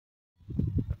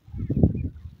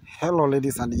Hello,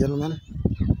 ladies and gentlemen.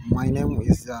 My name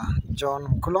is John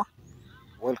Mkulo.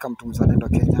 Welcome to Mzalendo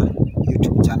Kenya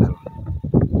YouTube channel.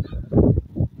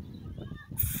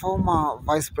 Former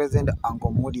Vice President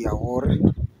Moody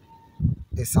Awori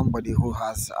is somebody who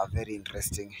has a very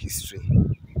interesting history.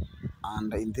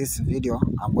 And in this video,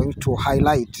 I'm going to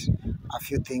highlight a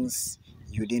few things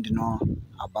you didn't know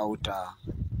about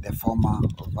the former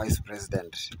Vice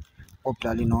President,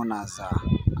 popularly known as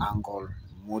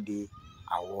Moody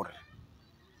Awori.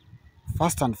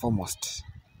 First and foremost,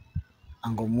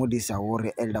 Moody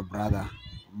Awori's elder brother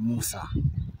Musa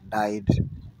died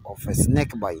of a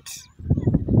snake bite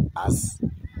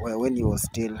when he was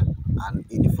still an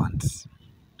infant.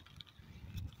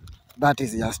 That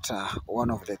is just one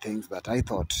of the things that I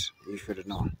thought you should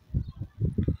know.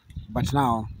 But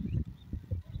now,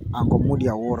 Moody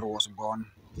Awori was born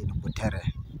in Butere.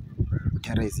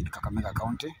 Butere is in Kakamega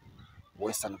County,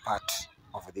 western part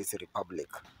of this republic.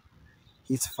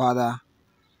 His father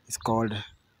is called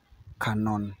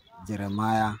Canon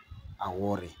Jeremiah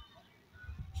Awori.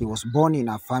 He was born in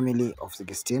a family of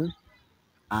 16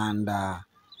 and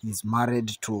he's married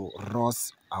to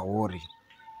Rose Awori.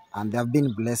 And they have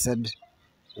been blessed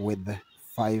with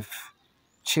 5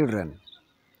 children.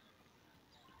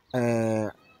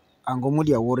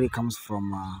 Moody Awori comes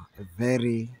from a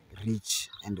very rich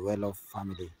and well-off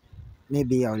family.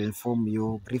 Maybe I will inform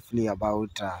you briefly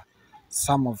about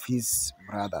some of his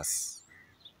brothers.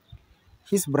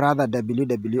 His brother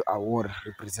W.W. Awori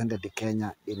represented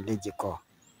Kenya in Legico.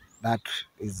 That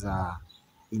is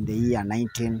in the year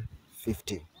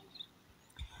 1950.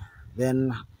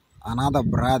 Then another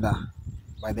brother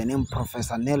by the name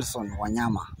Professor Nelson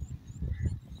Wanyama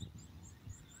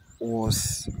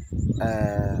was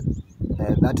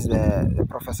that is the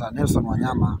Professor Nelson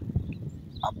Wanyama,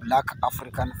 a black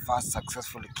African first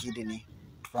successful kidney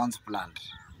transplant,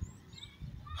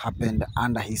 happened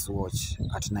under his watch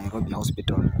at Nairobi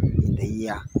Hospital in the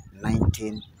year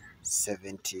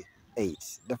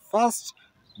 1978. The first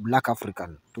black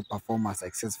African to perform a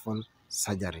successful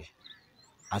surgery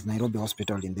at Nairobi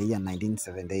Hospital in the year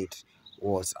 1978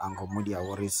 was Moody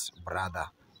Awori's brother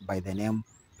by the name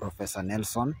Professor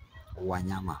Nelson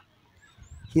Wanyama.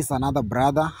 His another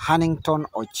brother, Hannington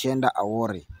Ochenda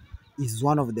Awori, is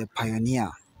one of the pioneer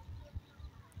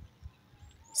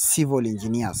civil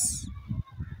engineers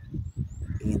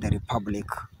in the Republic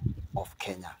of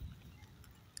Kenya.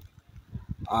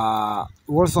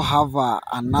 We also have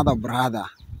another brother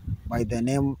by the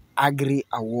name Agri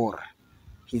Awori.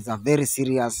 He's a very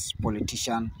serious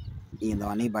politician in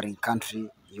our neighboring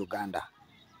country, Uganda.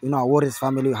 You know, Awori's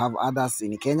family have others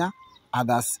in Kenya,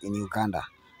 others in Uganda.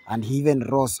 And he even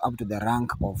rose up to the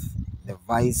rank of the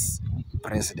Vice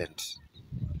President.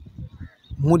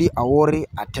 Moody Awori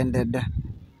attended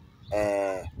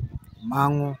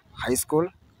Mangu High School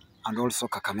and also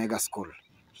Kakamega School.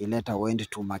 He later went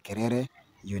to Makerere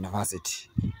University.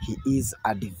 He is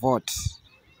a devout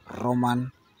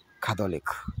Roman Catholic.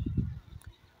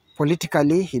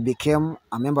 Politically, he became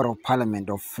a member of parliament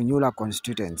of Funyula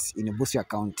constituency in Busia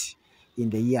County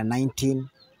in the year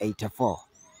 1984.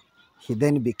 He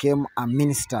then became a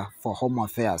minister for Home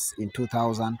Affairs in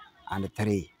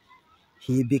 2003.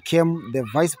 He became the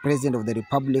Vice President of the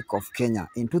Republic of Kenya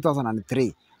in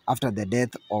 2003 after the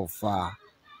death of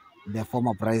the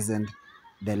former president,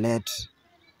 the late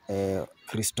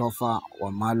Christopher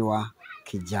Wamalwa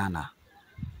Kijana.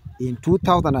 In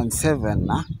 2007,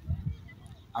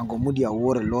 Moody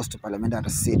Awori lost parliamentary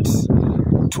seat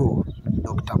to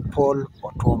Dr. Paul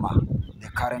Otoma, the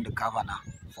current governor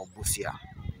for Busia.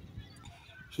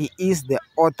 He is the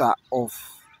author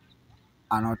of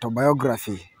an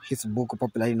autobiography, his book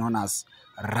popularly known as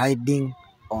Riding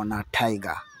on a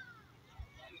Tiger.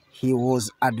 He was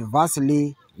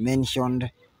adversely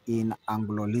mentioned in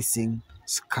Anglo-leasing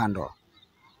scandal.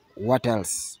 What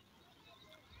else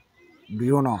do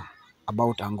you know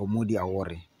about Moody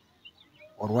Awori?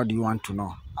 Or what do you want to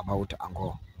know about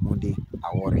Moody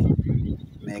Awori?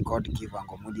 May God give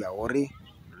Moody Awori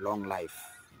long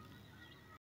life.